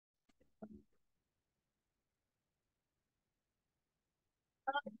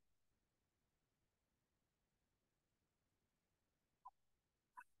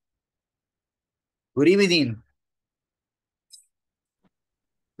Good evening.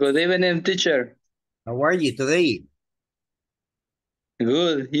 Good evening, teacher. How are you today?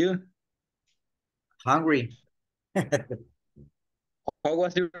 Good, you? Hungry? How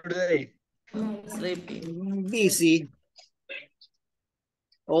was your day? Sleepy. Busy.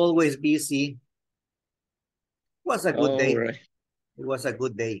 Always busy. Was a good day. Right. It was a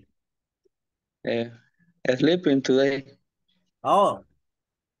good day. Sleeping today. Oh,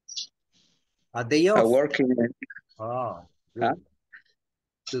 a day off. Working. Oh, Huh?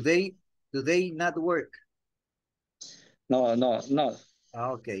 good. Today not work. No.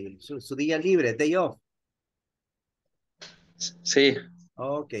 Okay, su día libre, day off. Sí.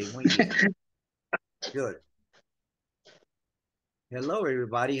 Okay, muy bien. Good. Hello,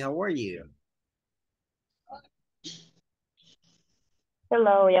 everybody. How are you?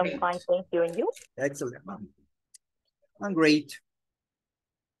 Hello, I'm fine, thank you. And you? Excellent. I'm great.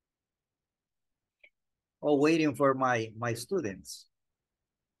 Oh, waiting for my students.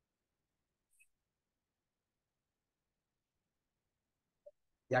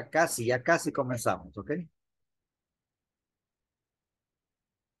 Ya casi comenzamos, ¿ok?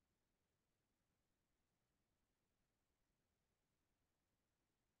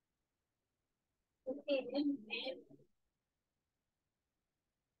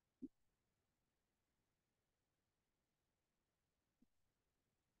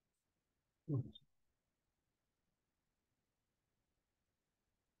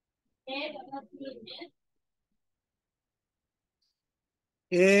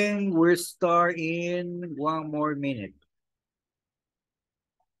 And we'll start in 1 more minute.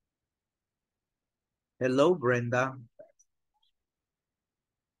 Hello, Brenda.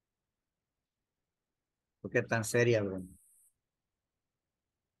 ¿Por qué tan seria, Brenda?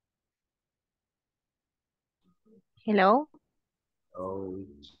 Hello. Oh.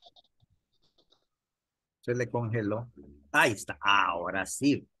 Se le congeló. Ahí está. Ahora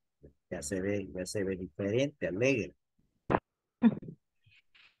sí. Ya se ve diferente, alegre.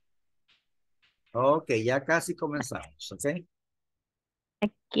 Ok, ya casi comenzamos, ¿ok?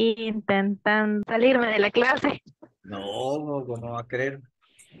 Aquí intentando salirme de la clase. No, ¿cómo va a creer?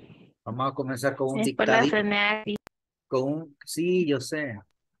 Vamos a comenzar con un Es por la dictadito. señal. Sí, yo sé.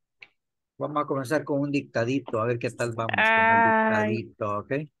 Vamos a comenzar con un dictadito, a ver qué tal vamos con el Ay, dictadito,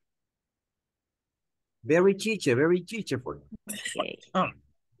 ¿ok? Very chiche for you. ok. Ah.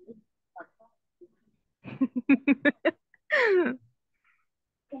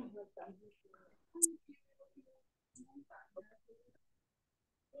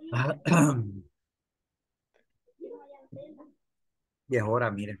 Y es hora,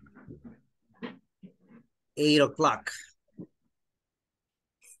 miren. 8 o'clock.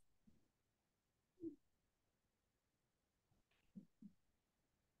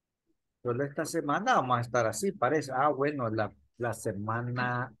 Solo esta semana vamos a estar así, parece. Ah, bueno, la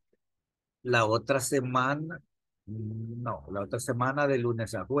otra semana, no, la otra semana de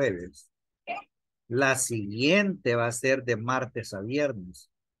lunes a jueves. La siguiente va a ser de martes a viernes.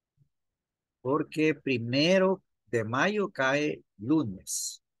 Porque 1 de mayo cae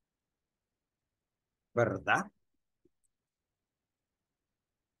lunes. ¿Verdad?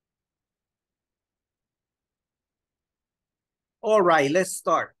 All right, let's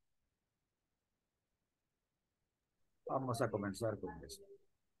start. Vamos a comenzar con eso.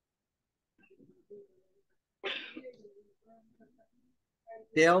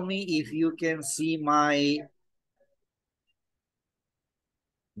 Tell me if you can see my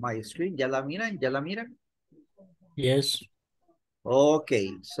screen. ¿Ya la miran? ¿Ya la miran? Yes.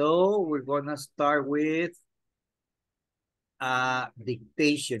 Okay, so we're gonna start with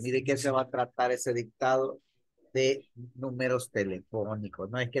dictation. ¿Y de qué se va a tratar ese dictado? De números telefónicos.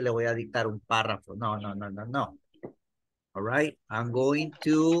 No es que le voy a dictar un párrafo. No. All right, I'm going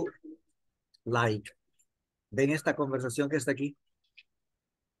to ¿ven esta conversación que está aquí?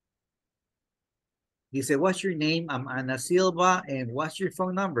 Dice, what's your name? I'm Ana Silva. And what's your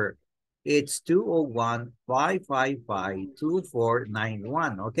phone number? It's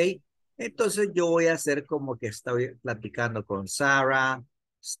 201-555-2491. ¿Ok? Entonces yo voy a hacer como que estoy platicando con Sarah,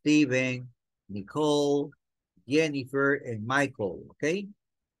 Steven, Nicole, Jennifer y Michael. ¿Ok?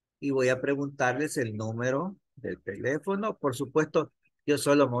 Y voy a preguntarles el número del teléfono. Por supuesto, yo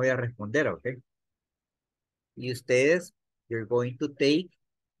solo me voy a responder. ¿Ok? Y ustedes, you're going to take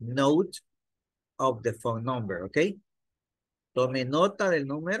note of the phone number, ¿ok? Tome nota del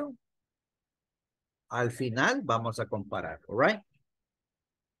número. Al final vamos a comparar, all right?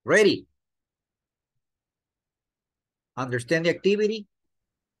 Ready? Understand the activity?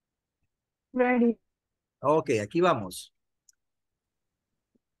 Ready. Ok, aquí vamos.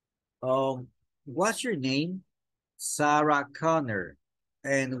 What's your name? Sarah Connor.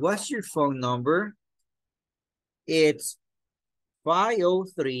 And what's your phone number? It's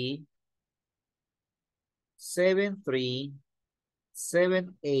 503 73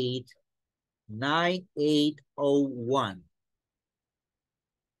 78 9801.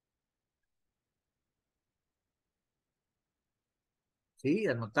 ¿Sí?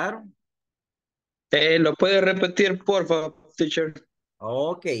 ¿Anotaron? ¿Lo puede repetir, por favor, teacher?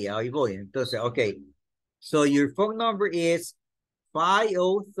 Okay, ahí voy. Entonces, okay. So your phone number is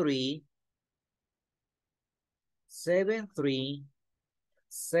 503 73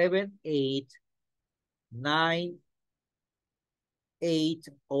 78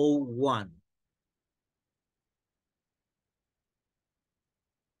 9801.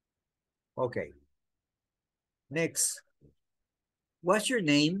 Okay. Next. What's your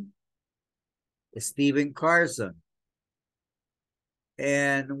name? Stephen Carson.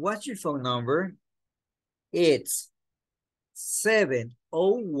 And what's your phone number? It's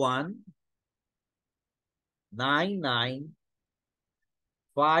 701 99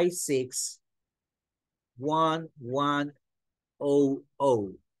 56 1100.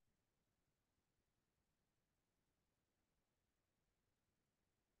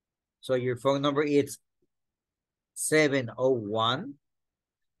 So your phone number is 701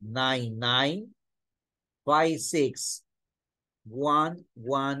 99 56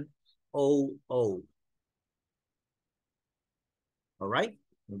 1100. All right,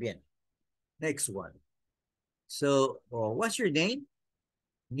 muy bien. Next one. So, what's your name?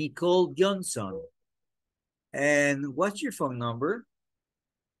 Nicole Johnson. And what's your phone number?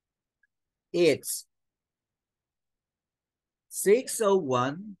 It's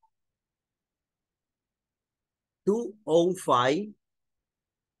 601 205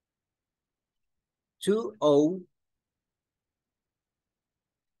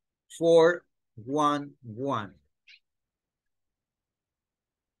 2041.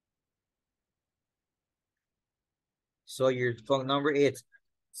 So your phone number is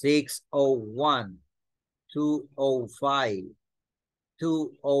 601 205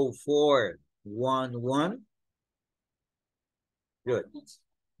 20411. Good.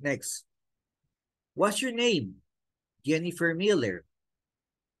 Next. What's your name? Jennifer Miller.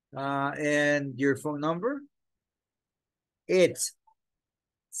 And your phone number? It's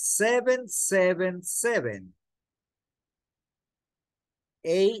 777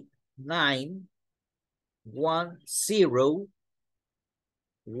 8910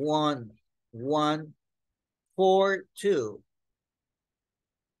 1142.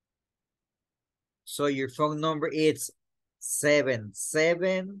 So your phone number is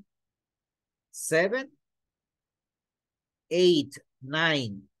 777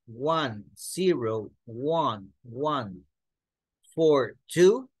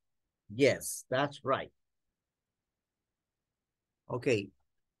 89101142. Yes, that's right. Okay.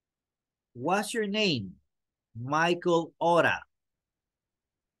 What's your name? Michael Ora.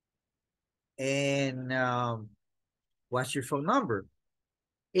 And what's your phone number?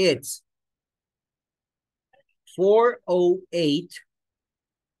 It's 408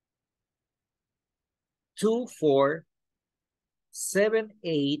 24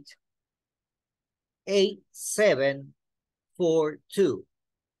 78 8742.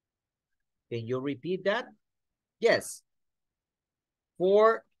 Can you repeat that? Yes.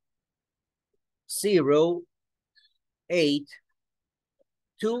 408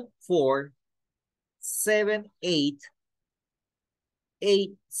 24 78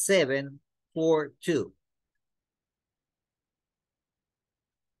 8742.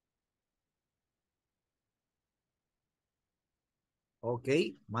 Ok,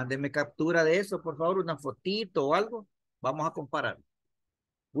 mándenme captura de eso, por favor, una fotito o algo. Vamos a comparar.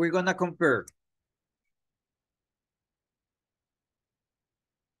 We're gonna compare.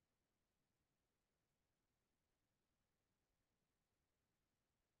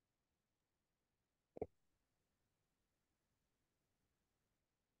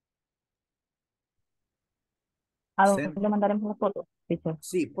 ¿A Send- dónde le mandaremos la foto, teacher?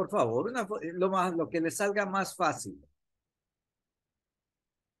 Sí, por favor, lo que le salga más fácil.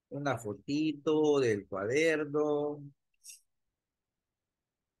 Una fotito del cuaderno.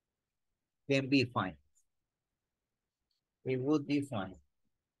 Can be fine. It would be fine.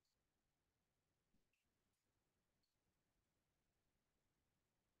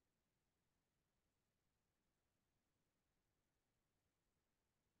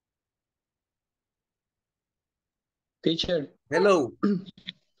 Teacher, Hello.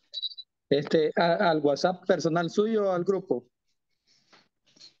 al WhatsApp personal suyo o al grupo.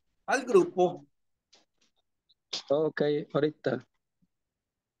 Al grupo. Ok, ahorita.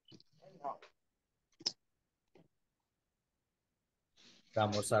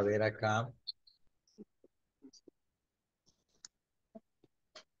 Vamos a ver acá.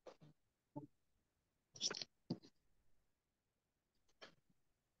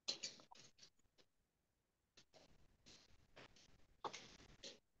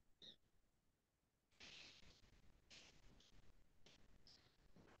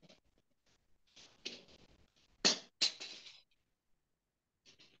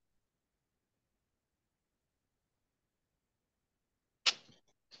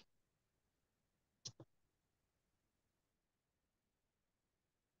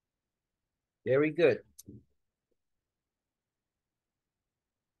 Very good.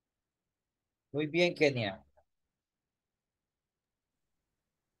 Muy bien, Kenia.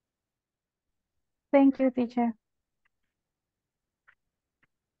 Thank you, teacher.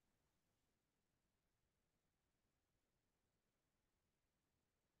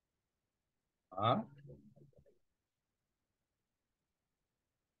 Ah,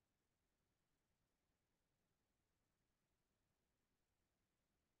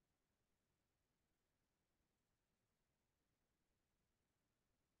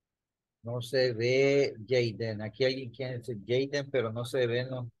 no se ve Jaden. Aquí alguien quiere decir Jaden, pero no se ve,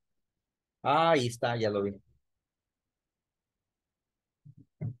 ¿no? Ah, ahí está, ya lo vi.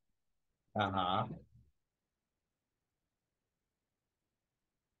 Ajá.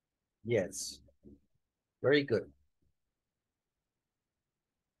 Yes. Very good.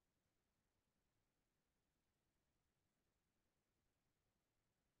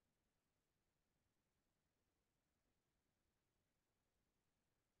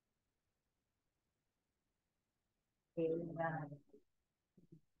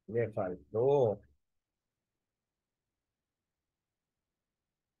 Le faltó.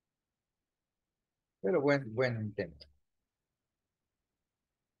 Pero buen intento.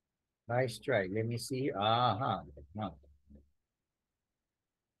 Nice try. Let me see. Ajá. No.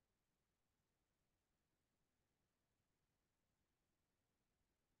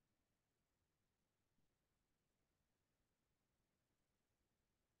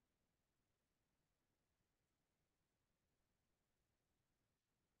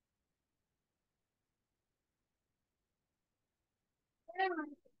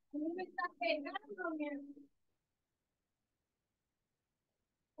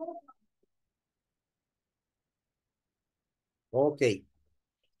 Ok.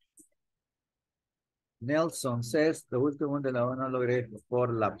 Nelson says, the último de la no logré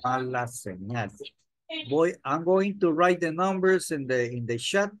por la mala señal. I'm going to write the numbers in the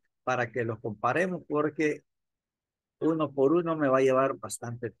chat para que los comparemos porque uno por uno me va a llevar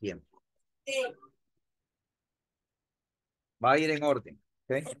bastante tiempo. Va a ir en orden.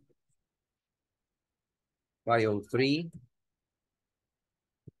 Okay. File 3,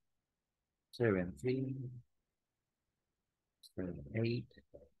 17, 8.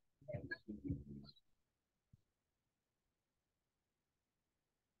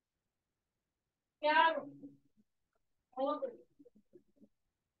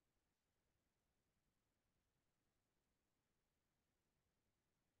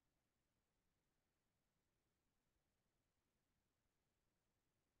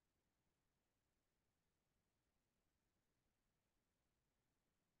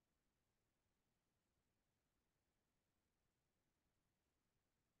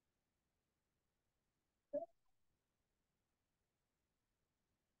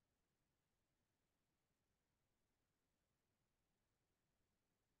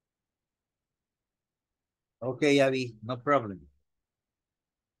 Ok, Abby, no problem.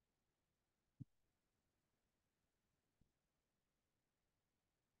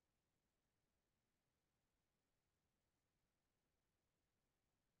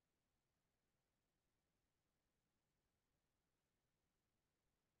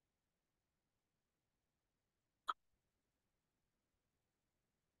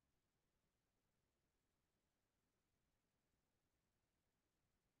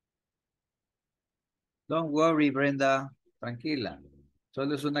 Don't worry, Brenda. Tranquila.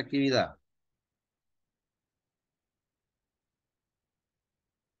 Solo es una actividad.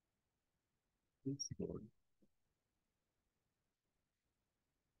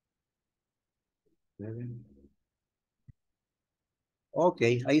 Ok,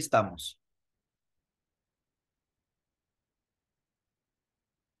 ahí estamos.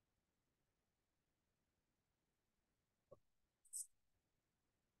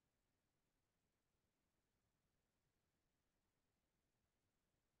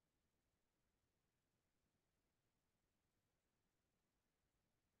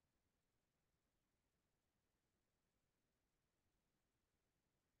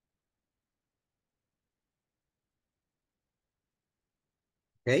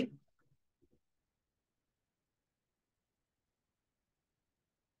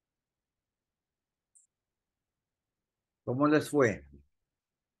 ¿Cómo les fue?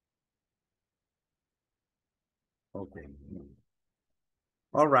 Ok.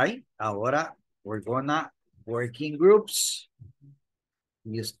 All right. Ahora we're gonna work in groups.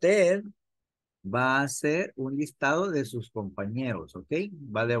 Y usted va a hacer un listado de sus compañeros, ¿ok?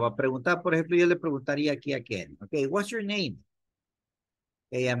 Le va a preguntar, por ejemplo, yo le preguntaría aquí a Ken, ¿ok? What's your name?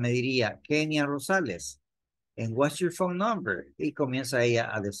 Ella me diría, Kenia Rosales. And what's your phone number? Y comienza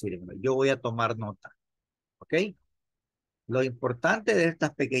ella a decirme, yo voy a tomar nota, ¿ok? Lo importante de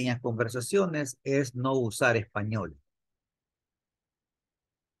estas pequeñas conversaciones es no usar español.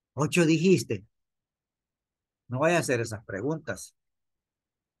 8 dijiste. No vaya a hacer esas preguntas.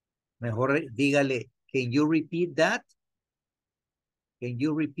 Mejor dígale, can you repeat that? Can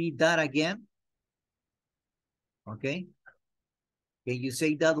you repeat that again? Okay. Can you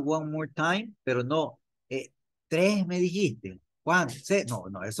say that one more time? Pero no, 3 me dijiste. ¿Cuánto? No,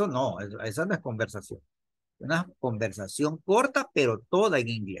 no, eso no, esa no es conversación. Una conversación corta, pero toda en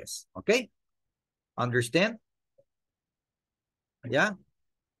inglés. ¿Ok? Understand? ¿Ya?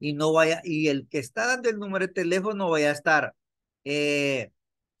 Y no vaya, y el que está dando el número de teléfono vaya a estar 5,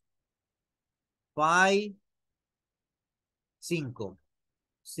 5,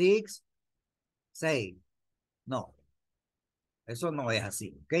 6, 6. No, eso no es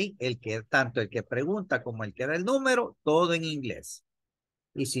así, ¿ok? Tanto el que pregunta como el que da el número, todo en inglés.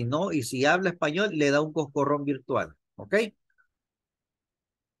 Y si no, y si habla español, le da un coscorrón virtual, ¿ok?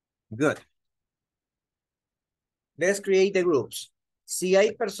 Good. Let's create the groups. Si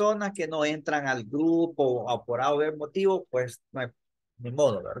hay personas que no entran al grupo o por algún motivo, pues no hay, ni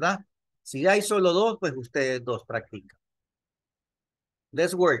modo, ¿verdad? Si hay solo 2, pues ustedes 2 practican.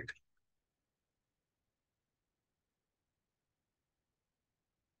 Let's work.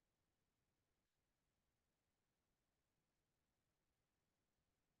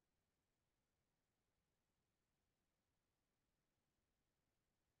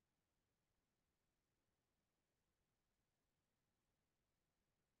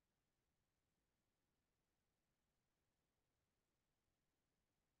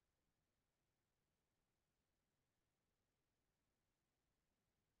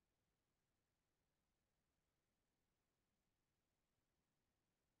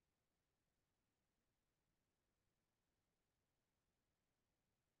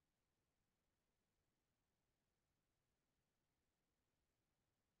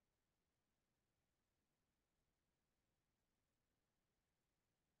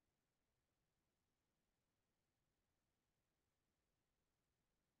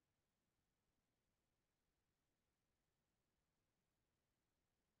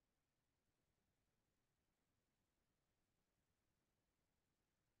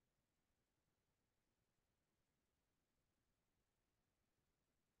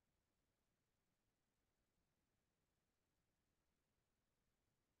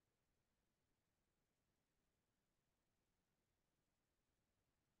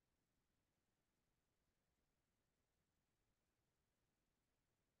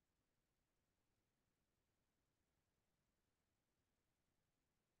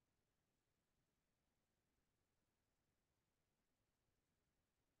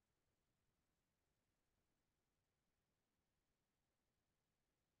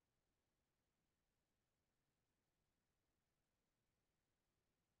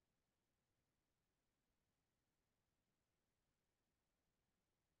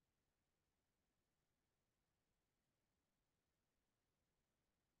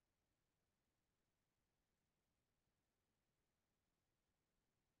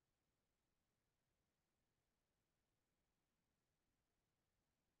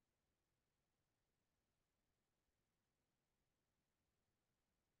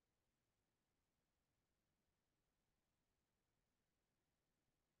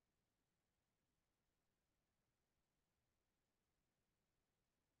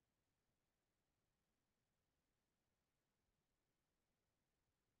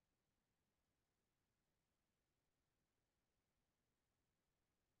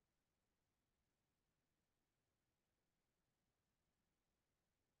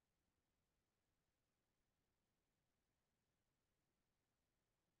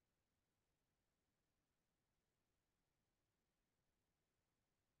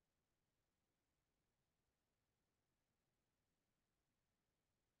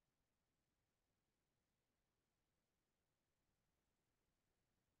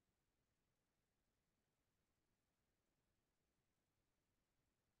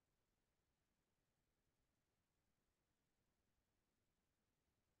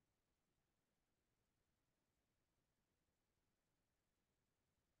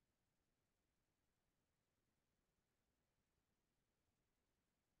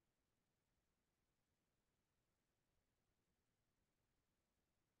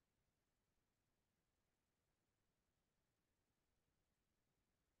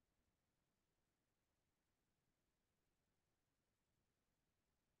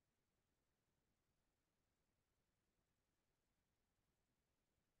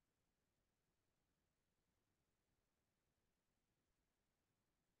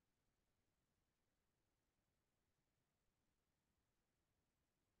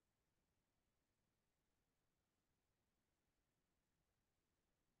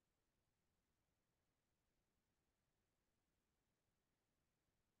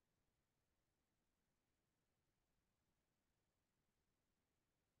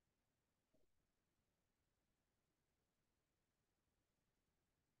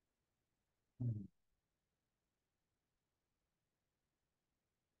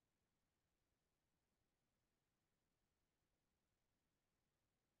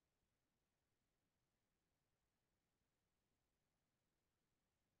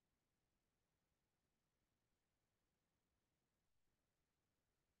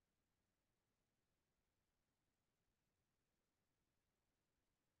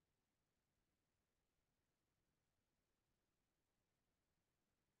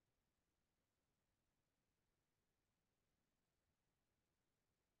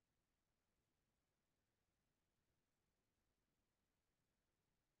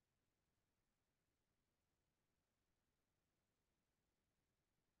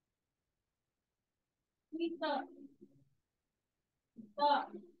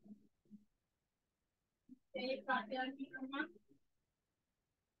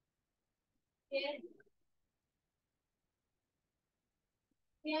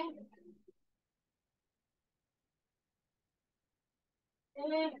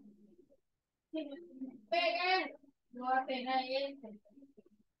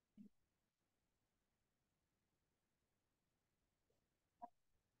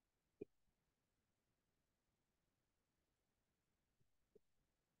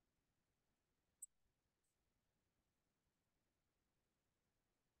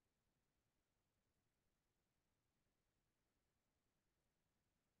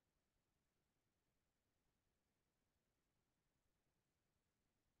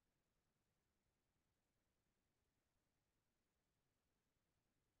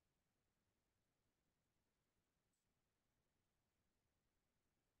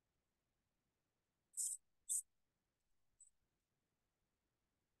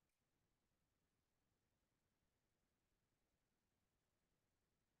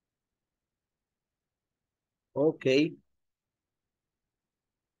 Ok,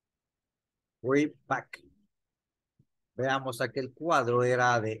 we're back. Veamos, aquel cuadro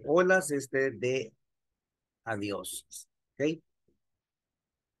era de olas, este de adiós. Ok.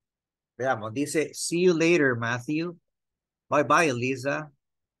 Veamos, dice, see you later, Matthew. Bye bye, Lisa.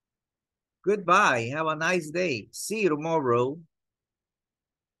 Goodbye, have a nice day. See you tomorrow.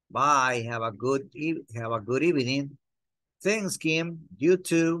 Bye, have a good evening. Thanks, Kim. You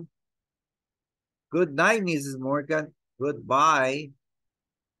too. Good night, Mrs. Morgan. Goodbye,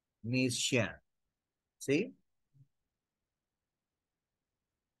 Miss Shan. ¿Sí?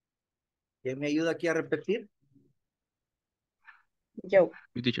 ¿Quién me ayuda aquí a repetir? Yo.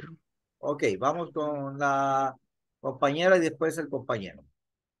 Mi teacher. Ok, vamos con la compañera y después el compañero.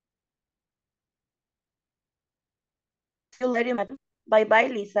 See you later, madam. Bye bye,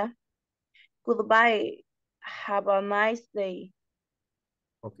 Lisa. Goodbye. Have a nice day.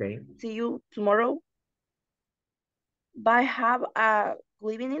 Ok. See you tomorrow. Bye. Have a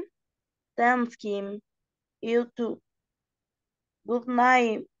good evening. Thanks, Kim. You too. Good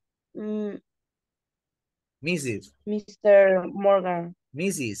night, Mrs. Mr. Morgan.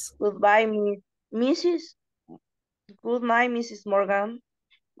 Mrs. Goodbye, Mrs. Good night, Mrs. Morgan.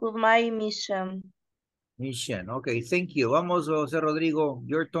 Good night, Miss Shan. Miss Shan. Ok, thank you. Vamos, José Rodrigo.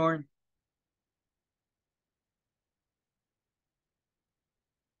 Your turn.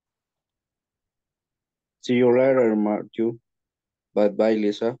 See you later, Matthew. Bye-bye,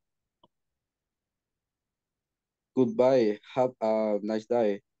 Lisa. Goodbye. Have a nice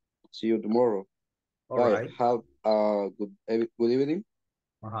day. See you tomorrow. All Bye. right. Have a good evening.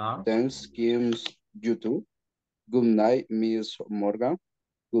 Ajá. Thanks, Kim. You too. Good night, Miss Morgan.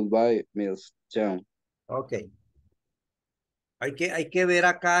 Goodbye, Miss Chan. Ok. Hay que ver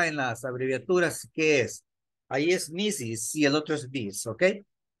acá en las abreviaturas qué es. Ahí es Mrs. y el otro es Miss, ¿ok?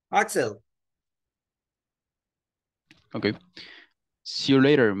 Axel. Okay. See you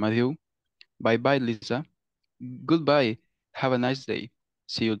later, Matthew. Bye bye, Lisa. Goodbye. Have a nice day.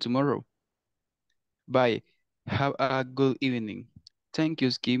 See you tomorrow. Bye. Have a good evening. Thank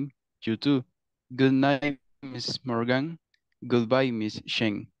you, Kim. You too. Good night, Miss Morgan. Goodbye, Miss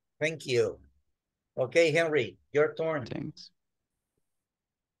Sheng. Thank you. Ok, Henry, your turn. Thanks.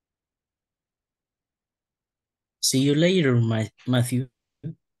 See you later, Matthew.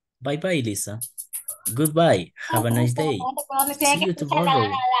 Bye bye, Lisa. Goodbye. Have a nice day. See you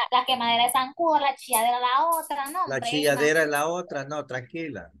tomorrow. La quemadera de zancudo, la chilladera la otra, no, La hombre. chilladera es la otra, no,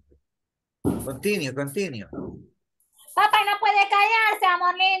 tranquila. Continue, continue. Papá, no puede callarse,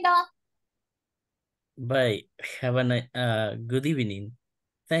 amor lindo. Bye. Have a good evening.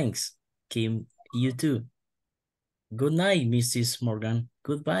 Thanks, Kim. You too. Good night, Mrs. Morgan.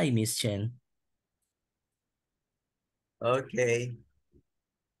 Goodbye, Miss Chen. Ok.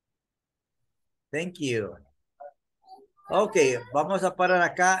 Thank you. Ok, vamos a parar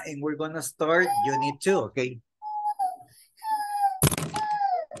acá and we're gonna start unit 2, ok.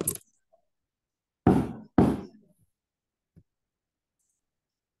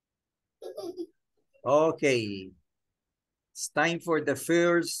 Okay. It's time for the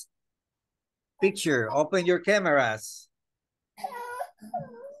first picture. Open your cameras.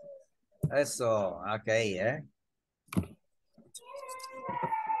 Eso, okay,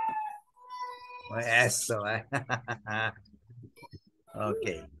 Eso,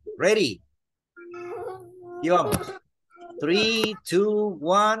 Okay, ready? Y vamos. 3, 2,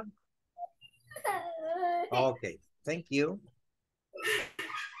 1. Okay, thank you.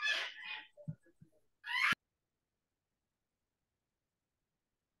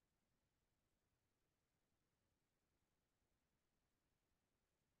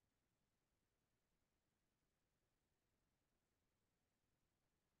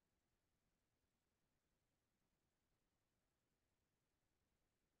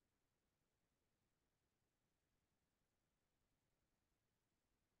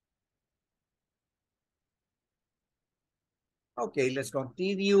 Okay, let's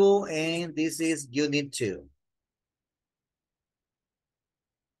continue. And this is unit 2.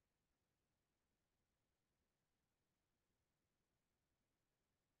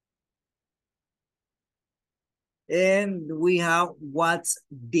 And we have what's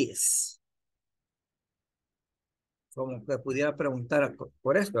this? Como que pudiera preguntar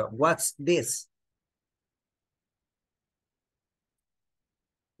por esto. What's this?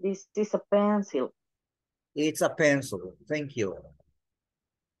 This is a pencil. It's a pencil. Thank you.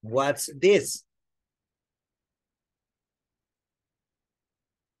 What's this?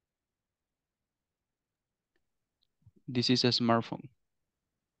 This is a smartphone.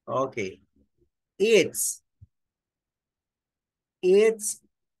 Okay. It's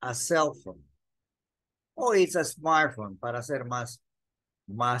a cell phone. Oh, it's a smartphone, para ser más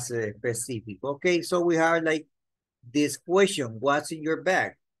específico. Okay, so we have like this question. What's in your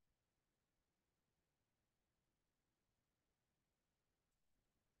bag?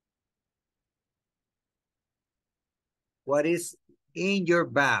 What is in your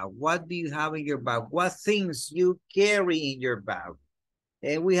bag? What do you have in your bag? What things you carry in your bag?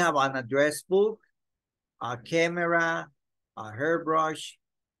 And we have an address book, a camera, a hairbrush,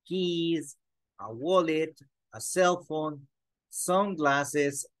 keys, a wallet, a cell phone,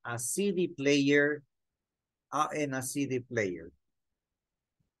 sunglasses, a CD player, and a CD player.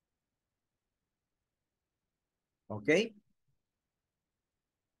 Okay?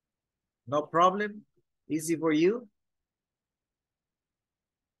 No problem? Easy for you?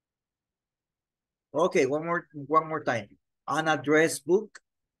 Okay, one more time. An address book,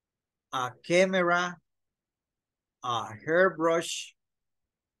 a camera, a hairbrush,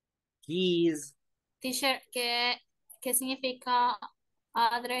 keys. Teacher, ¿qué significa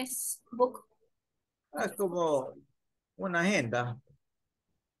address book? Es como una agenda.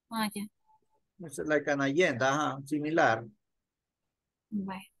 Ah, ya. It's like an agenda, similar.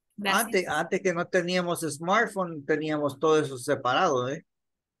 Bueno, gracias. Antes que no teníamos smartphone, teníamos todo eso separado, ¿eh?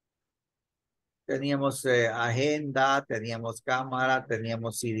 Teníamos agenda, teníamos cámara,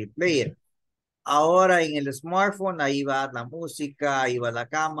 teníamos CD player. Ahora en el smartphone, ahí va la música, ahí va la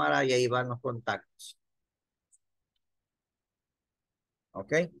cámara y ahí van los contactos.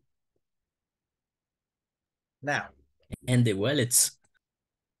 ¿Ok? Now. And the wallets.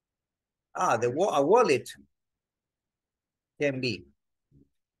 A wallet can be.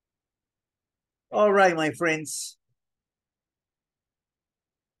 All right, my friends.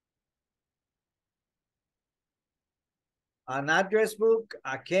 An address book,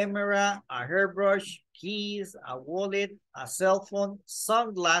 a camera, a hairbrush, keys, a wallet, a cell phone,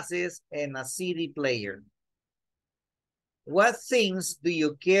 sunglasses, and a CD player. What things do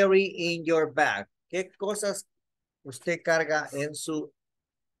you carry in your bag? ¿Qué cosas usted carga en su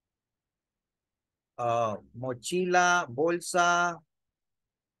mochila, bolsa,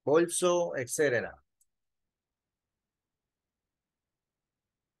 bolso, etcétera?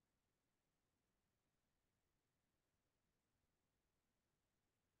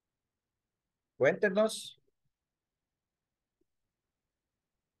 Cuéntenos.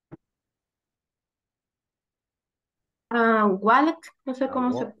 Wallet, no sé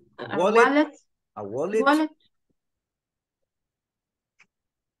cómo se... Wallet. A wallet. Wallet.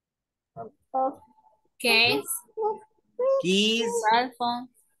 Case. Keys. Cell phone.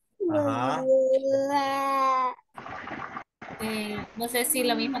 Ajá. No sé si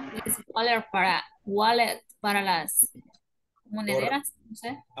lo mismo que es wallet para las monederas, no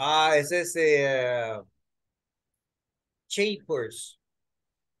sé. Ese es Shapers.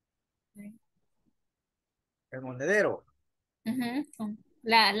 El monedero.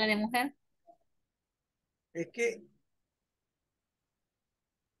 La de mujer. Es que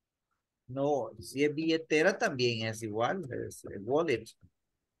no, si es billetera también es igual, es el wallet.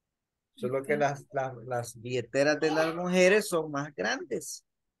 Solo que las billeteras de las mujeres son más grandes.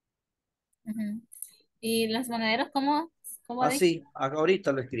 ¿Y las monederas cómo Así,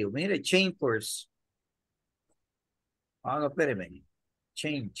 ahorita lo escribo. Mire, chain purse. No, espéreme.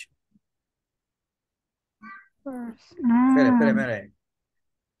 Change. Espere.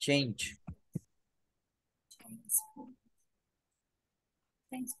 Change.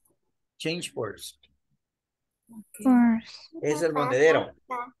 Change purse. Es el monedero.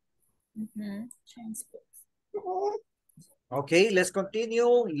 Ok, let's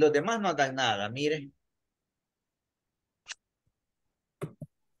continue. Los demás no dan nada, mire.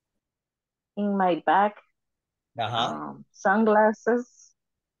 In my bag. Ajá. Sunglasses.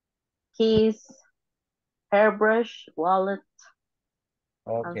 Keys. Hairbrush. Wallet.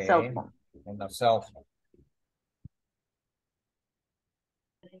 Okay. And cell phone. And a cell phone.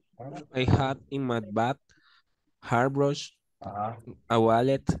 I had in my bag hairbrush, Ajá. a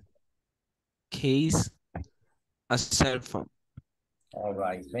wallet, case, a cell phone. All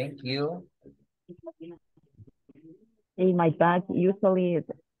right, thank you. In my bag, usually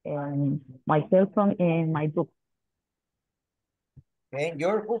my cell phone and my book. And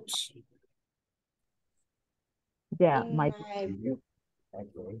your books. Yeah, In my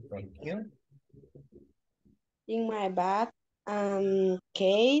Okay, thank you. in my bag,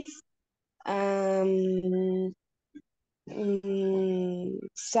 case,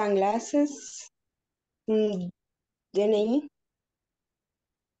 sunglasses, DNI.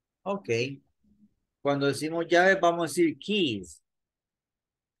 Ok. Cuando decimos llaves, vamos a decir keys.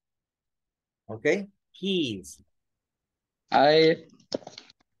 Ok. Keys. I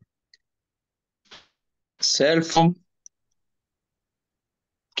cell phone,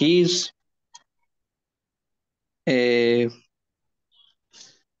 keys,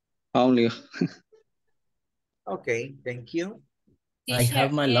 only. Ok, thank you. I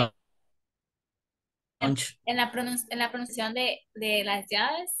have Teacher, my lunch. en la pronunciación de las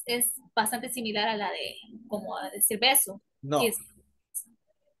llaves es bastante similar a la de, como decir beso. No. Kiss.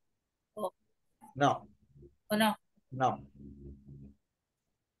 No, ¿O no? no.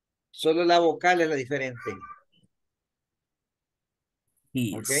 Solo la vocal es la diferente.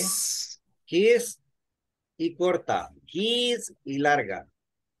 Ok. Yes. Kiss y corta. Kiss y larga.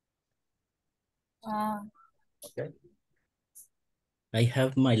 Ah, Ok. I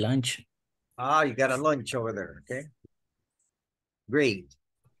have my lunch. Ah, you got a lunch over there. Okay. Great.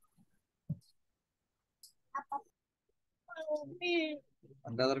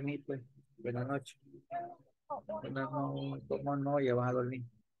 Anda a dormir, pues. Buenas noches. Buenas noches. ¿Cómo no? Ya vas a dormir.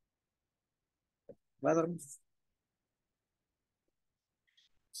 Va a dormir.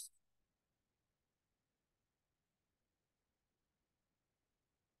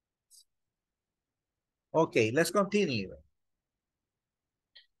 Okay, let's continue.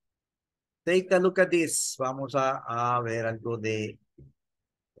 Take a look at this. Vamos a ver algo de...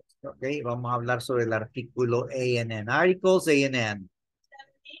 Ok, vamos a hablar sobre el artículo ANN. Articles ANN.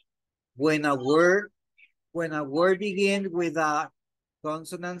 When a word begins with a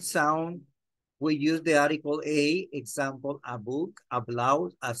consonant sound, we use the article A, example, a book, a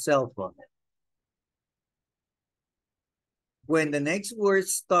blouse, a cell phone. When the next word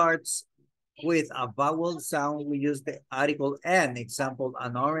starts with a vowel sound, we use the article N, example,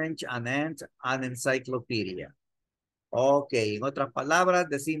 an orange, an ant, an encyclopedia. Ok, en otras palabras,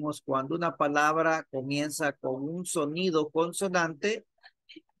 decimos cuando una palabra comienza con un sonido consonante,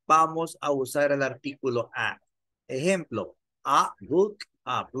 vamos a usar el artículo a. Ejemplo, a book,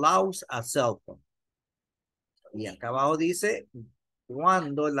 a blouse, a cell phone. Y acá abajo dice,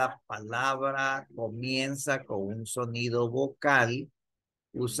 cuando la palabra comienza con un sonido vocal,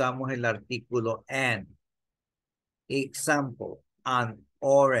 usamos el artículo an. Example, an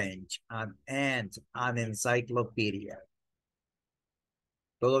orange, an ant, an encyclopedia.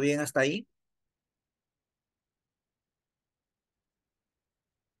 ¿Todo bien hasta ahí?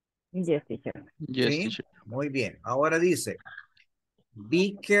 yes, teacher. Yes, Sí, teacher. muy bien. Ahora dice,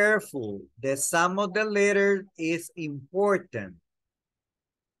 be careful. The sum of the letters is important.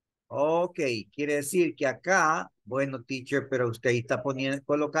 Ok, quiere decir que acá, bueno, teacher, pero usted ahí está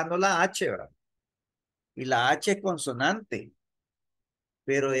colocando la H, ¿verdad? Y la H es consonante.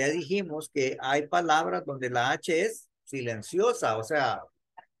 Pero ya dijimos que hay palabras donde la H es silenciosa, o sea,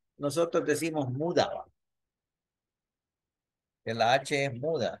 nosotros decimos muda, ¿va? Que la H es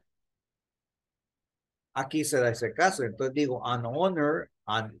muda. Aquí se da ese caso, entonces digo, an honor,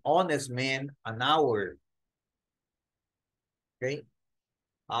 an honest man, an hour. ¿Ok?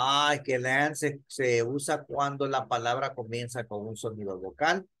 Ah, es que el and se usa cuando la palabra comienza con un sonido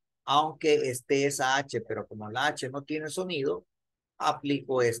vocal, aunque esté esa H, pero como la H no tiene sonido,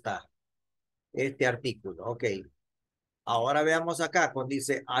 aplico este artículo. Ok. Ahora veamos acá, cuando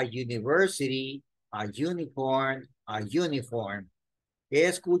dice a university, a unicorn, a uniform. ¿Qué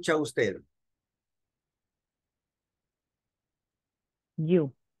escucha usted?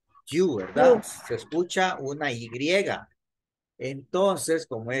 You. You, ¿verdad? Se escucha una Y. Entonces,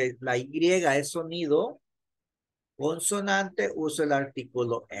 como la Y es sonido consonante, uso el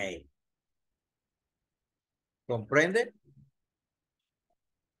artículo A. ¿Comprende?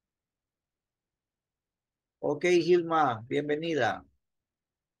 Ok, Gilma, bienvenida.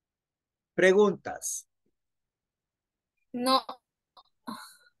 Preguntas. no,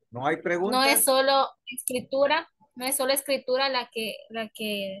 ¿No hay no preguntas? es solo escritura, no es solo escritura de la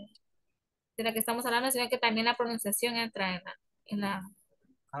que estamos hablando, sino que también la pronunciación entra en las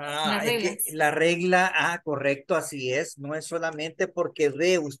Es que reglas. la regla, correcto, así es. No es solamente porque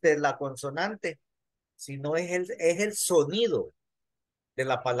ve usted la consonante, sino es el sonido de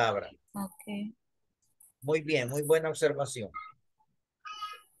la palabra. Ok. Muy bien, muy buena observación.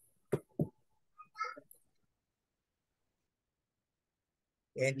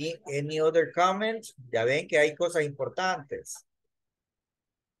 Any other comments? Ya ven que hay cosas importantes.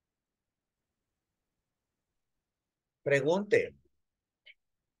 Pregunte.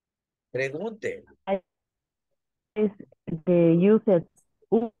 Pregunte. Is the uses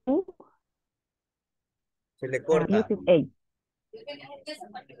U, Se le corta. uses A.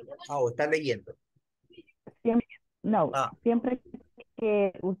 Ah, está leyendo. Siempre, no, Ah, siempre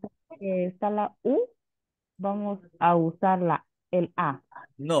que está la U, vamos a usar el A,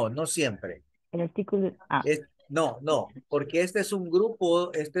 no, no siempre. el artículo A. No, porque este es un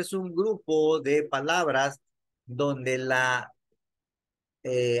grupo de palabras donde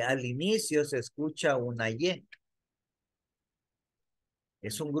al inicio se escucha una Y.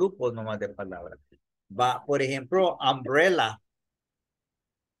 Es un grupo nomás de palabras. Va, por ejemplo, umbrella.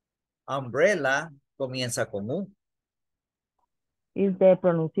 Umbrella comienza con U. Is the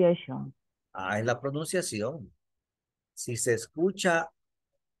pronunciation. Ah, es la pronunciación. Si se escucha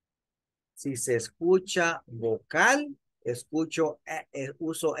vocal,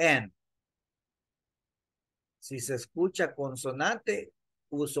 uso N. Si se escucha consonante,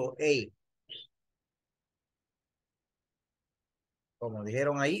 uso A. Como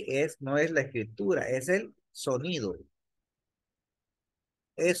dijeron ahí, no es la escritura, es el sonido.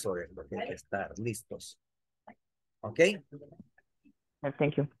 Eso es lo que hay que estar listos. ¿Ok?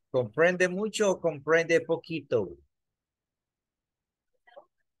 Thank you. ¿Comprende mucho o comprende poquito?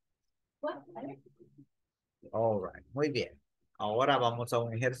 All right, muy bien. Ahora vamos a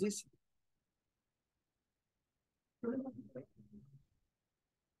un ejercicio.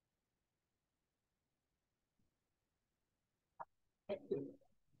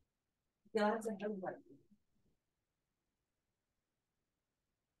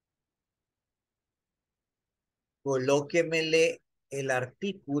 Colóquemele el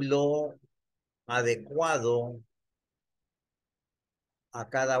artículo adecuado a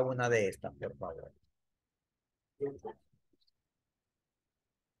cada una de estas, por favor.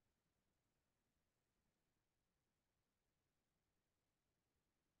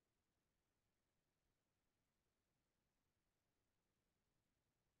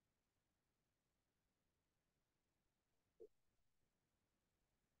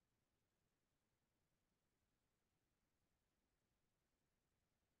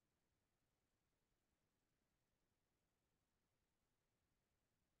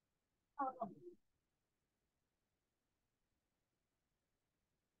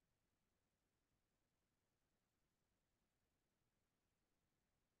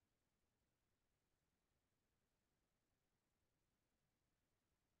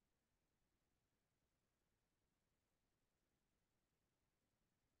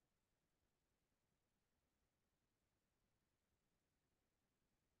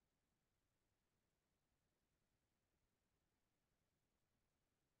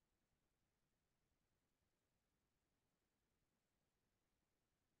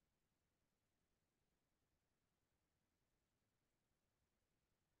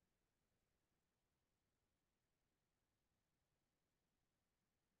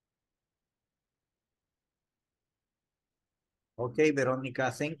 Ok,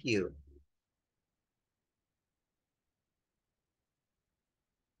 Verónica, thank you.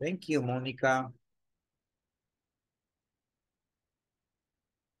 Thank you, Mónica.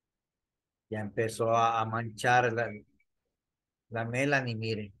 Ya empezó a manchar la Melanie,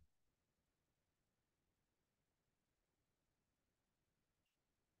 miren.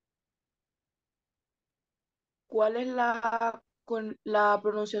 ¿Cuál es la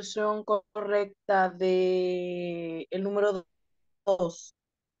pronunciación correcta de el número 2?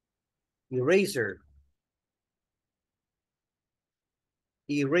 Eraser.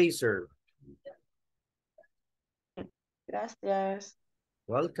 Eraser. Gracias.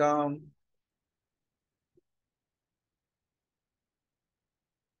 Welcome.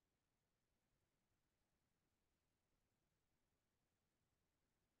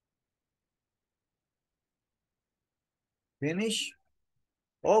 Finish.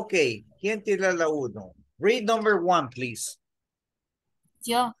 Ok, ¿quién tira la 1? Read number 1, please.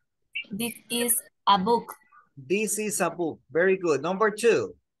 Yo. This is a book. This is a book. Very good. Number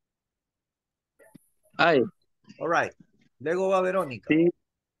 2. I. All right. Luego va Verónica. Sí.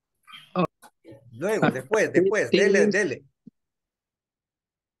 Oh, Luego, después. this, Dele.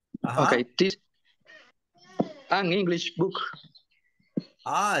 Ajá. okay, this an English book.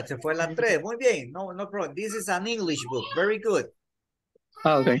 Ah, se fue la 3. Muy bien. No problem. This is an English book. Very good.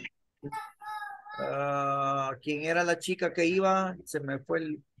 Okay. ¿Quién era la chica que iba? Se me fue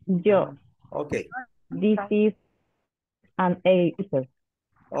el... Yo. Ok. This is an eraser.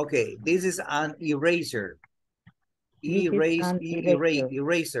 Okay, this is an eraser. This is an eraser.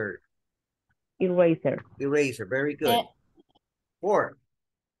 Eraser. Eraser. Eraser, very good. 4.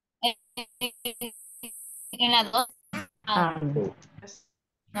 En la 2. And.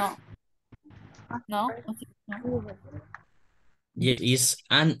 No. No. Yeah, it's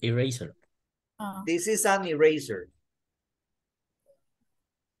an eraser. This is an eraser.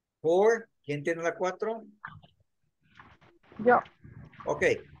 4. ¿Quién tiene la 4? Yo.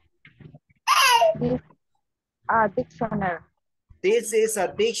 Okay. A dictionary. This is a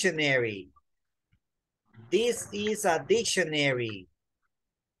dictionary. This is a dictionary.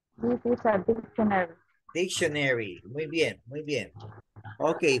 This is a dictionary. Dictionary. Muy bien, muy bien.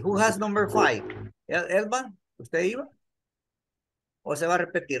 Okay, who has number 5? Elba, ¿usted iba? ¿O se va a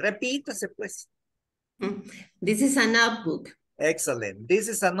repetir? Repítase, pues. This is a notebook. Excellent. This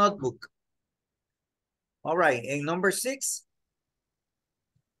is a notebook. All right, and number 6?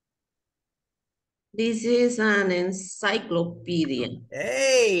 This is an encyclopedia.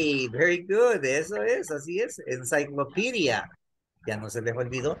 Hey, very good. Eso es, así es. Enciclopedia. Ya no se les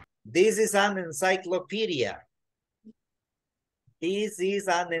olvidó. This is an encyclopedia. This is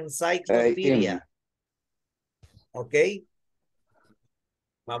an encyclopedia. Ok.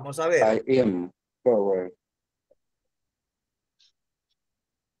 Vamos a ver. I am correct.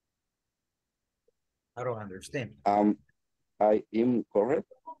 I don't understand. I am correct.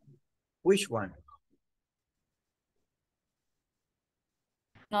 Which one?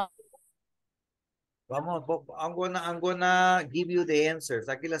 No. Vamos, I'm gonna give you the answers.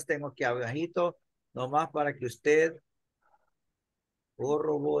 Aquí las tengo aquí abajito, nomás para que usted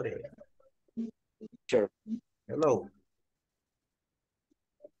corrobore. Sure. Hello.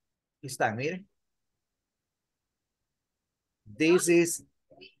 Aquí están, miren. This is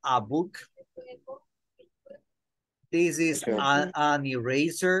a book. This is an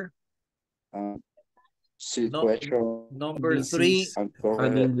eraser. Situation. Number 3. An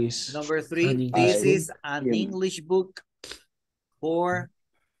English. Number 3. An This English is an English book. 4.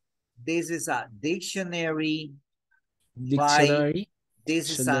 This is a dictionary. Dictionary. 5.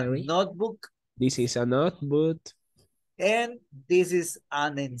 This is a notebook. This is a notebook. And this is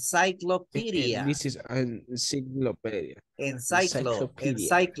an encyclopedia. This is an encyclopedia.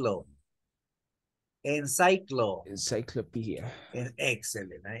 Encyclopedia.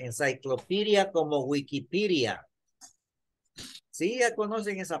 Excelente. Enciclopedia como Wikipedia. Sí, ya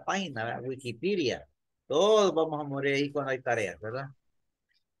conocen esa página, ¿verdad? Wikipedia. Todos vamos a morir ahí cuando hay tareas, ¿verdad?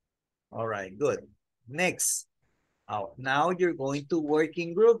 All right, good. Next. Now you're going to work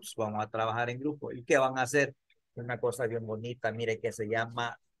in groups. Vamos a trabajar en grupo. ¿Y qué van a hacer? Una cosa bien bonita, mire, que se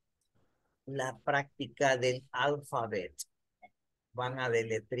llama la práctica del alfabeto. Van a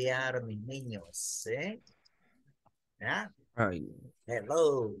deletrear, mis niños, ¿eh? ¿Ya?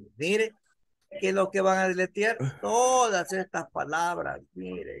 Hello. Mire, ¿qué es lo que van a deletrear? Todas estas palabras,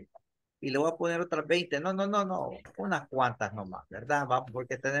 mire. Y le voy a poner otras 20. No. Unas cuantas nomás, ¿verdad? Vamos,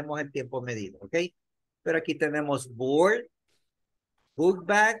 porque tenemos el tiempo medido, ¿ok? Pero aquí tenemos board, book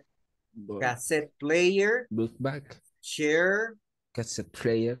bag, cassette player, book bag, chair, cassette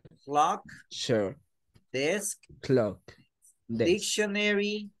player, clock, chair, desk, clock,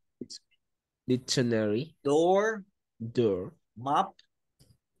 dictionary, door, map,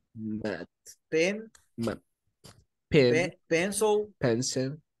 pen, pencil,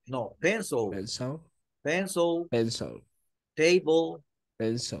 table,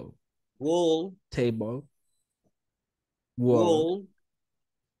 wool,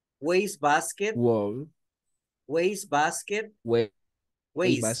 waste basket,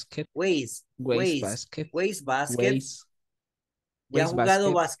 ya han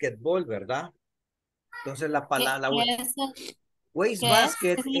jugado basquetbol, ¿verdad? Entonces la palabra waste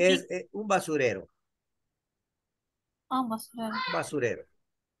basket es un basurero. Basurero.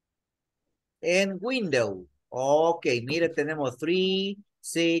 En window. Ok, mire, tenemos 3,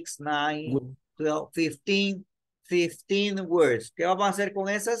 6, 9, 12, 15 words. ¿Qué vamos a hacer con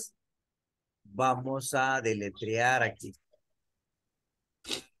esas? Vamos a deletrear aquí.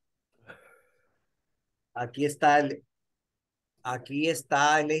 Aquí está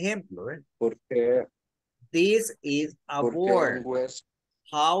el ejemplo. Porque this is a board.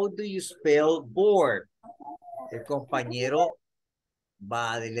 How do you spell board? El compañero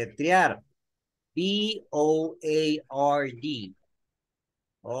va a deletrear. B-O-A-R-D.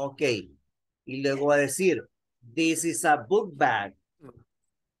 Ok. Y luego va a decir, this is a book bag.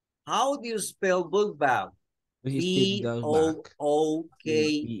 How do you spell book bag? We speak those back.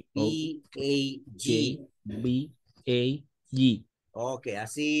 B-O-O-K-B-A-G. B-A-G. Ok,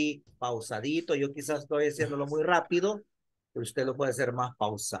 así pausadito. Yo quizás estoy haciéndolo muy rápido, pero usted lo puede hacer más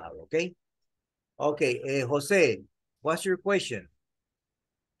pausado, ¿ok? Ok, José, what's your question?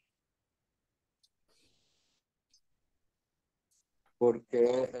 ¿Por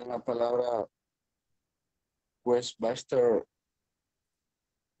qué en la palabra Westbuster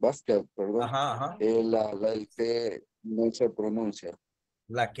Basket, perdón, Ajá, ajá. la el T no se pronuncia?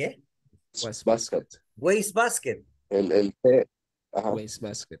 ¿La qué? Waste Basket. basket. Waste basket. El T, ajá, Waste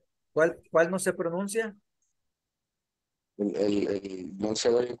basket. ¿Cuál no se pronuncia? no se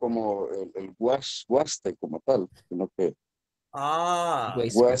oye como el waste como tal, sino que Ah,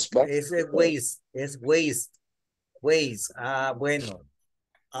 Waste West basket. ese es waste, es waste, waste. Ah, bueno,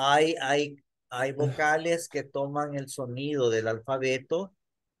 hay vocales que toman el sonido del alfabeto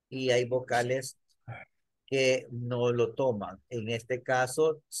y hay vocales que no lo toman. En este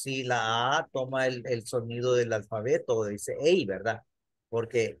caso, si la A toma el sonido del alfabeto, dice A, ¿verdad?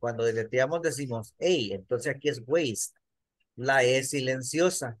 Porque cuando deletreamos decimos A, entonces aquí es waste. La E es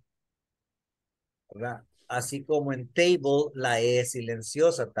silenciosa, ¿verdad? Así como en table, la E es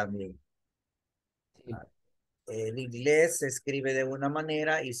silenciosa también. El inglés se escribe de una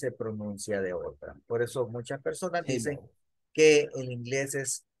manera y se pronuncia de otra. Por eso muchas personas dicen Table. que el inglés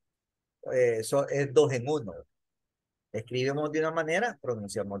es dos en uno. Escribimos de una manera,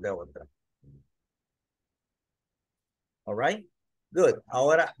 pronunciamos de otra. All right? Good.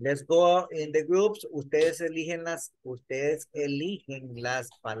 Ahora, let's go in the groups. Ustedes eligen las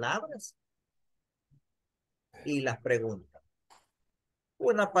palabras y las preguntas.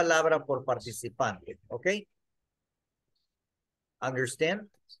 Una palabra por participante, ¿ok? Understand?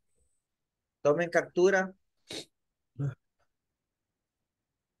 Tomen captura.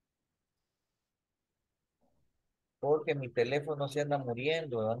 Porque mi teléfono se anda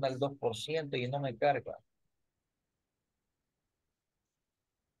muriendo, anda al 2% y no me carga.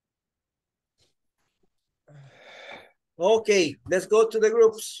 Okay, let's go to the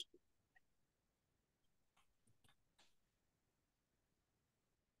groups.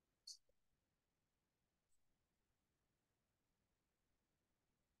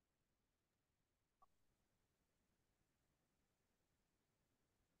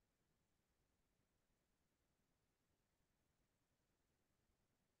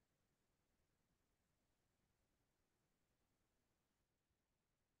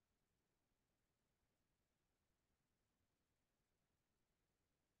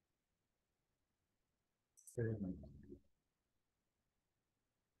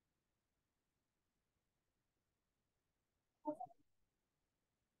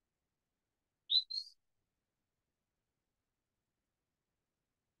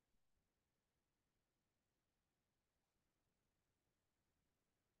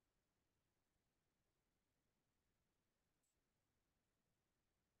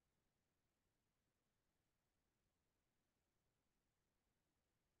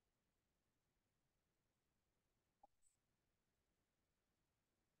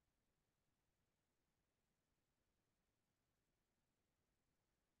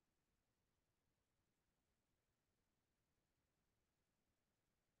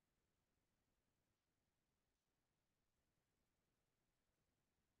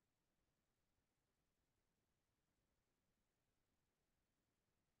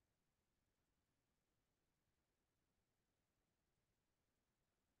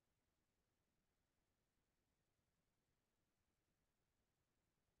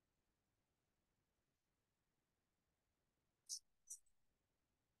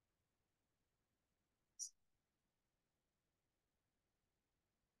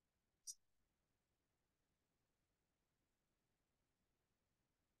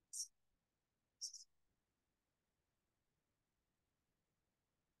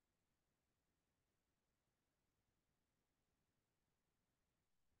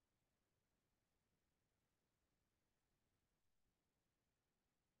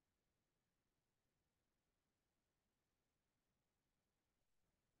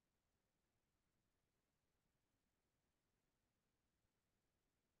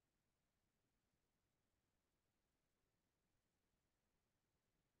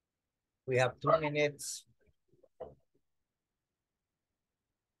 We have 2 minutes.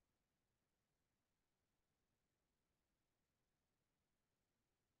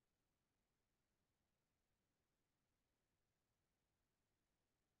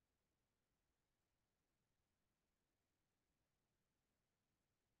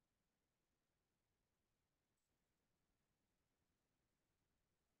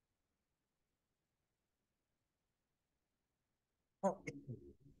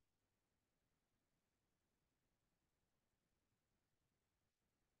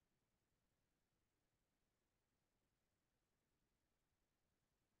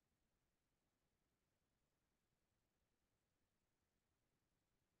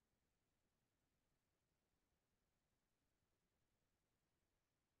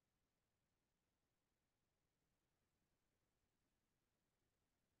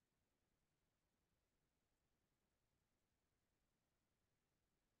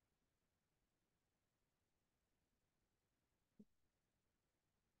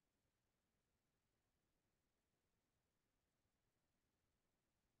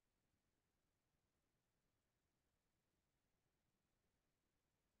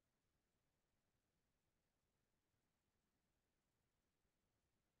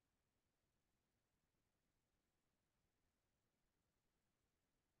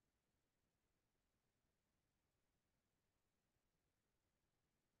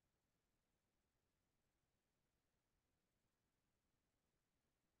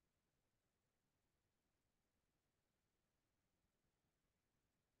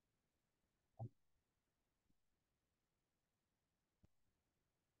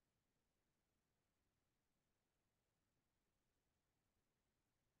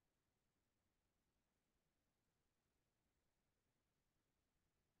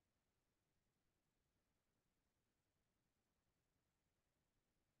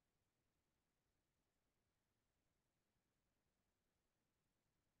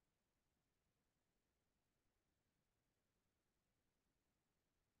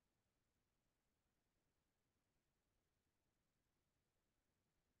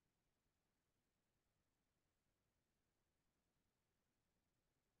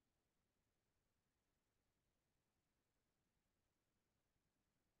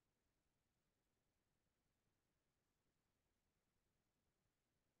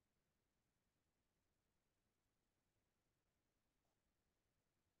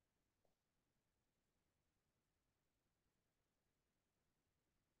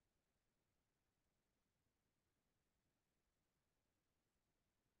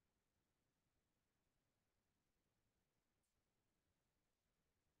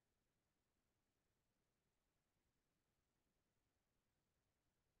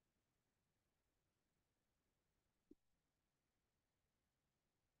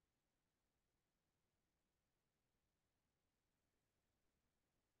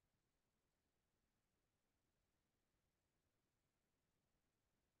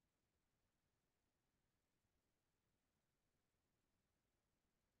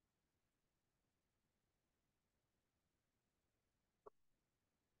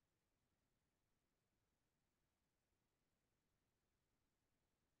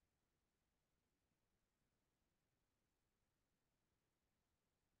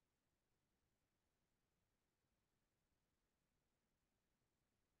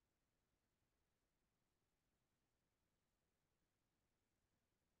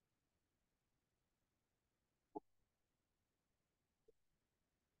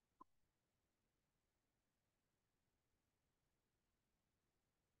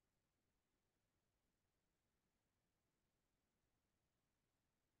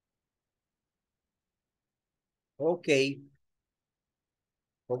 Ok.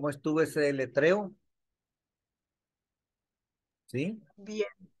 ¿Cómo estuvo ese deletreo? ¿Sí? Bien.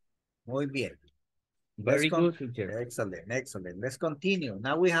 Muy bien. Very good, teacher. Excellent, excellent. Let's continue.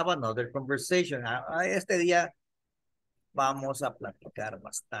 Now we have another conversation. Este día vamos a platicar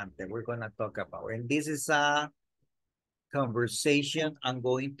bastante. We're going to talk about, and this is a conversation. I'm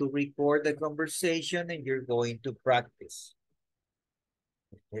going to record the conversation and you're going to practice.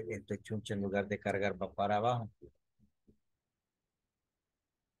 Este chunche en lugar de cargar va para abajo.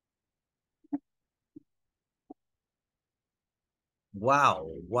 Wow,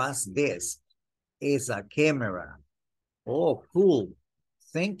 what's this? It's a camera. Oh, cool.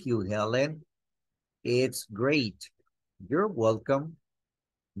 Thank you, Helen. It's great. You're welcome.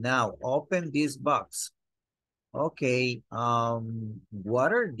 Now open this box. Okay,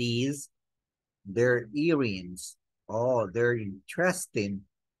 what are these? They're earrings. Oh, they're interesting.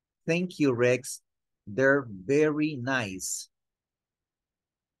 Thank you, Rex. They're very nice.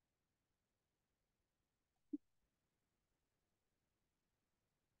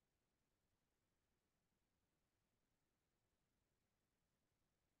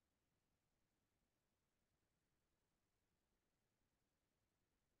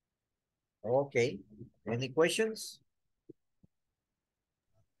 Okay, any questions?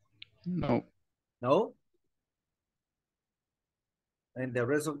 No. No? And the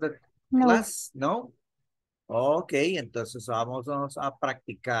rest of the No. class? No? Ok, entonces vamos a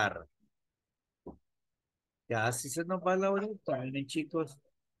practicar. Ya si se nos va la horita, miren chicos,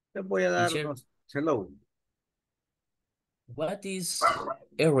 les voy a dar Teacher, unos, hello. what is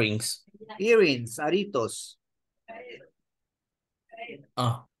earrings? Earrings, aritos,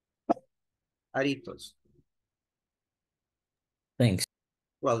 Ah, aritos. thanks.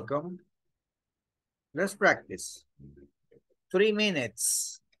 Welcome. Let's practice. 3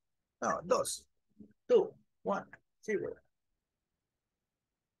 minutes. No, 2, 2, 1, 0.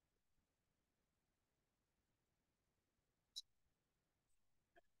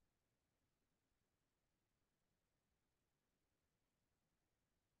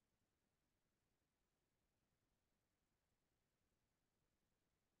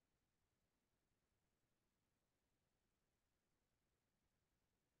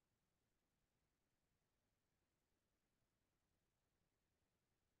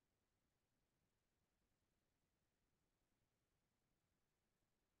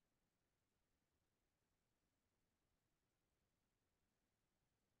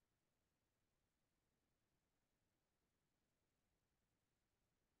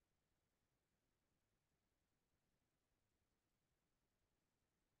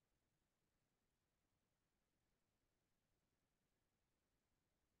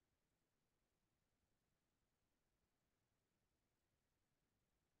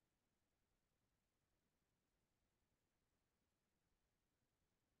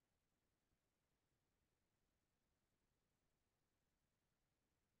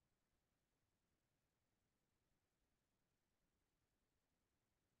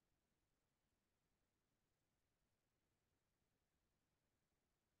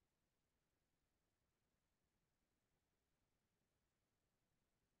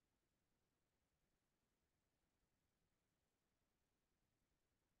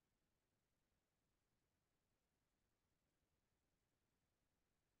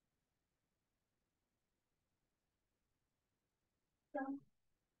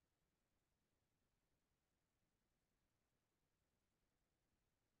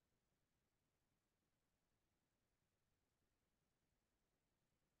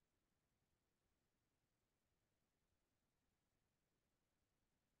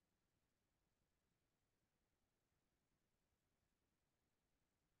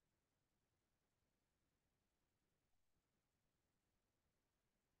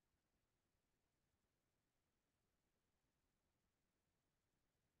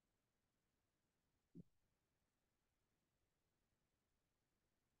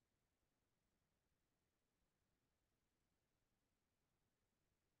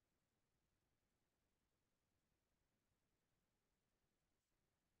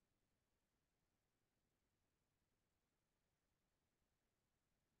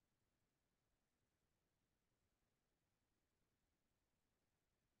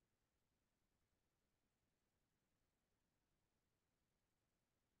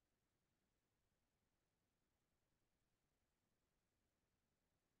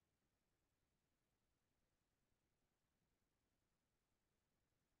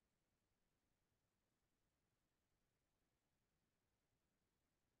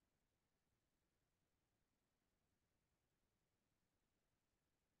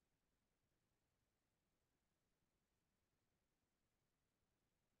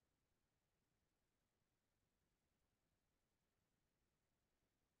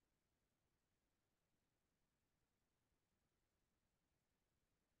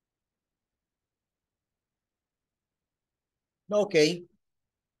 Ok,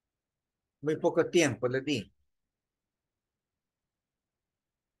 muy poco tiempo les di.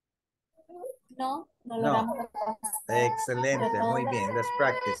 No, no No, logramos. excelente, muy bien, let's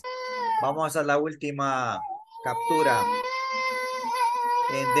practice. Vamos a la última captura.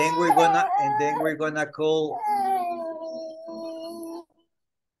 And then we're gonna call,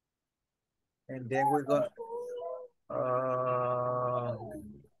 and then we're gonna,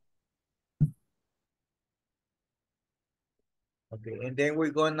 okay, and then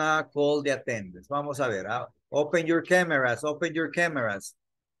we're gonna call the attendants. Vamos a ver, open your cameras, open your cameras.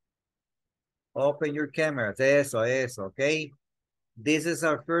 Open your cameras, eso, okay. This is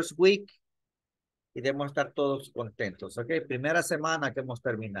our first week. Y debemos estar todos contentos, ok. Primera semana que hemos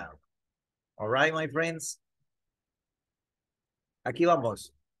terminado. All right, my friends. Aquí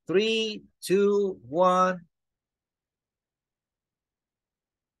vamos. 3, 2, 1.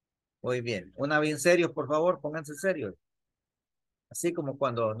 Muy bien. Una bien serios, por favor, pónganse serios. Así como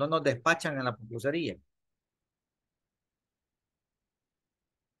cuando no nos despachan en la pupusería.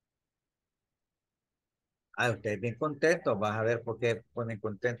 Ah, ustedes bien contentos. Vas a ver por qué ponen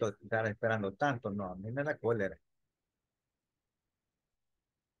contentos de estar esperando tanto. No, a mí me da cólera.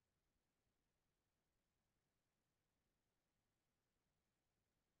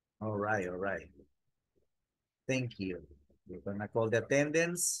 All right, all right. Thank you. We're gonna call the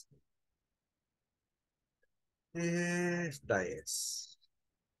attendance. Esta es.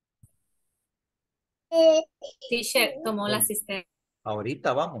 Teacher, tomó la asistencia.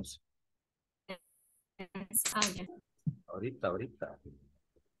 Ahorita vamos. Ah, ya. Ahorita.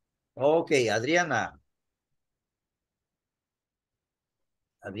 Ok, Adriana.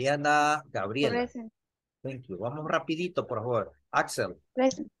 Adriana Gabriela. Present. Thank you. Vamos rapidito, por favor. Axel.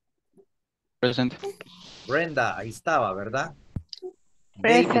 Present. Present. Brenda, ahí estaba, ¿verdad?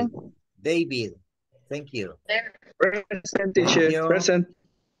 Present. David. Thank you. Present, Thank teacher. you. Present.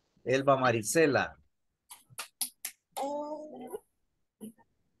 Elba Marisela.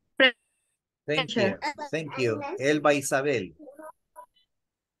 Thank you. Thank you. Elba Isabel.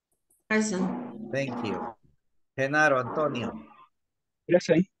 Present. Thank you. Genaro Antonio.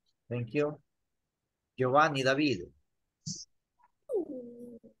 Present. Thank you. Giovanni David.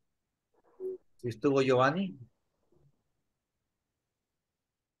 ¿Sí estuvo Giovanni?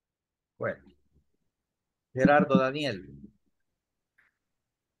 Bueno. Gerardo Daniel.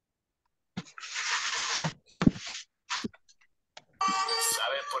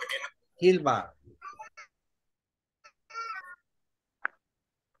 ¿Sabe por qué no? Gilma.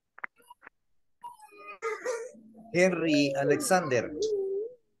 Henry Alexander.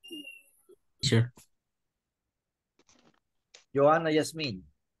 Teacher. Joana Yasmin.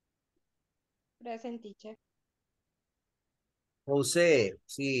 Present, teacher. José.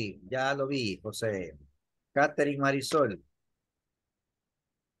 Sí, ya lo vi, José. Catherine Marisol.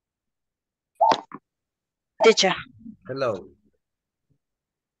 Teacher. Hello.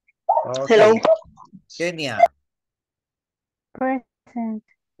 Okay. Hello. Kenia. Present.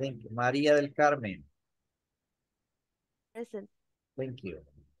 Thank you. María del Carmen. Present. Thank you.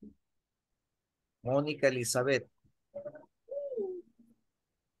 Mónica Elizabeth.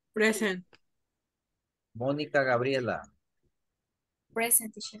 Present. Mónica Gabriela.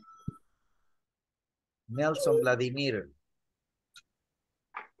 Present, teacher. Nelson Vladimir.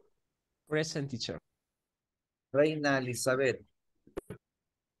 Present, teacher. Reina Elizabeth.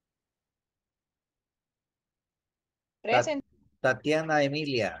 Present. Tatiana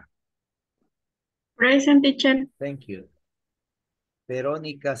Emilia. Present, teacher. Thank you.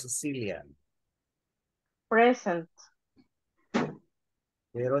 Verónica Cecilia. Present.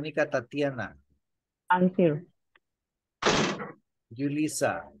 Verónica Tatiana. I'm here.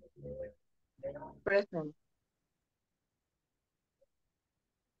 Yulisa. Present.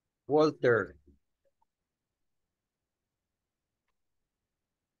 Walter.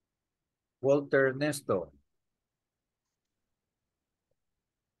 Walter Ernesto.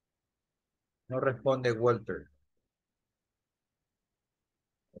 No responde Walter.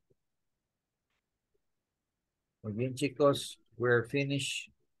 Muy bien, chicos. We're finished.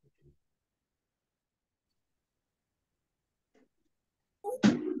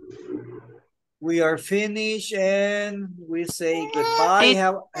 We are finished and we say goodbye.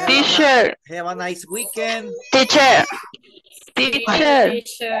 Have a nice weekend. Teacher.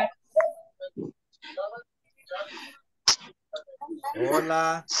 Teacher.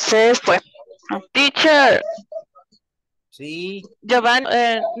 Hola. Se fue. Teacher. Sí. Giovanni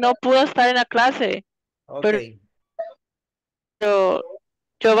no pudo estar en la clase. Ok. Pero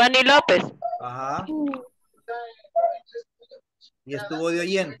Giovanni López. Ajá. ¿Y estuvo de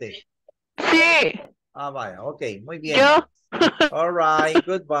oyente? Sí. Ah, vaya. Ok, muy bien. Yo. All right.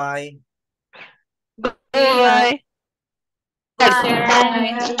 Goodbye. Bye. Teacher.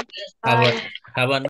 Have a